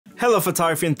Hello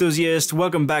photography enthusiasts,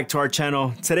 welcome back to our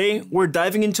channel. Today we're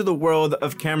diving into the world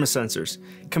of camera sensors,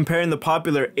 comparing the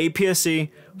popular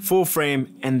APS-C, full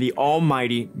frame, and the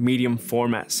almighty medium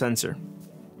format sensor.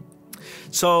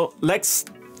 So let's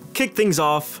kick things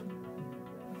off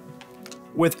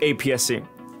with APS-C.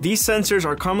 These sensors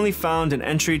are commonly found in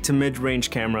entry to mid-range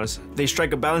cameras. They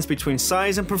strike a balance between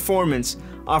size and performance,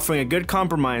 offering a good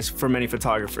compromise for many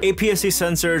photographers. APS-C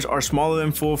sensors are smaller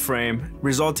than full frame,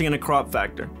 resulting in a crop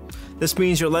factor. This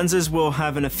means your lenses will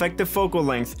have an effective focal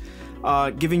length,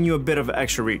 giving you a bit of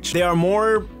extra reach. They are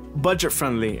more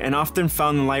budget-friendly and often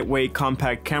found in lightweight,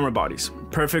 compact camera bodies,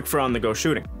 perfect for on-the-go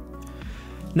shooting.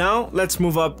 Now let's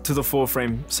move up to the full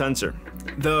frame sensor,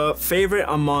 the favorite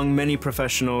among many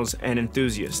professionals and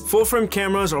enthusiasts. Full frame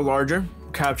cameras are larger,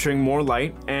 capturing more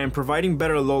light and providing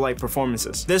better low light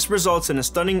performances. This results in a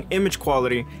stunning image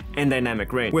quality and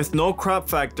dynamic range. With no crop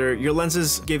factor, your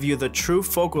lenses give you the true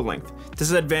focal length. This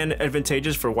is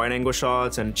advantageous for wide angle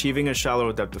shots and achieving a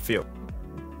shallow depth of field.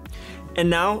 And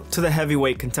now to the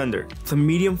heavyweight contender, the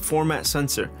medium format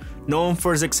sensor, known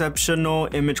for its exceptional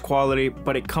image quality,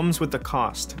 but it comes with a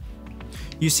cost.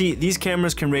 You see, these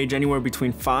cameras can range anywhere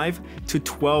between $5,000 to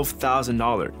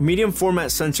 $12,000. Medium format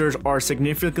sensors are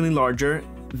significantly larger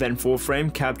than full frame,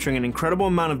 capturing an incredible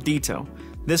amount of detail.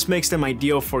 This makes them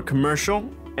ideal for commercial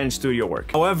and studio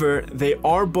work. However, they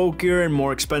are bulkier and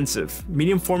more expensive.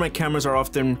 Medium format cameras are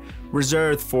often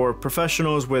reserved for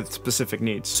professionals with specific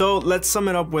needs. So let's sum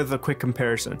it up with a quick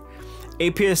comparison.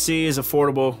 APS-C is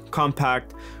affordable,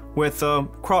 compact, with a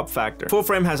crop factor. Full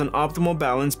frame has an optimal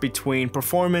balance between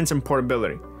performance and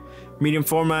portability. Medium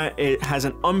format, it has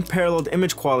an unparalleled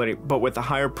image quality, but with a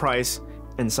higher price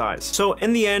and size. So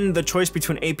in the end, the choice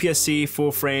between APS-C,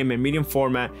 full frame, and medium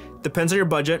format depends on your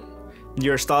budget,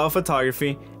 your style of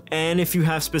photography, and if you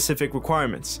have specific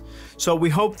requirements. So we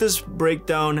hope this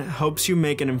breakdown helps you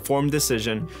make an informed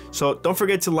decision. So don't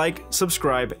forget to like,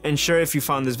 subscribe, and share if you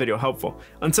found this video helpful.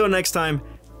 Until next time,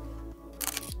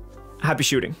 happy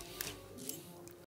shooting.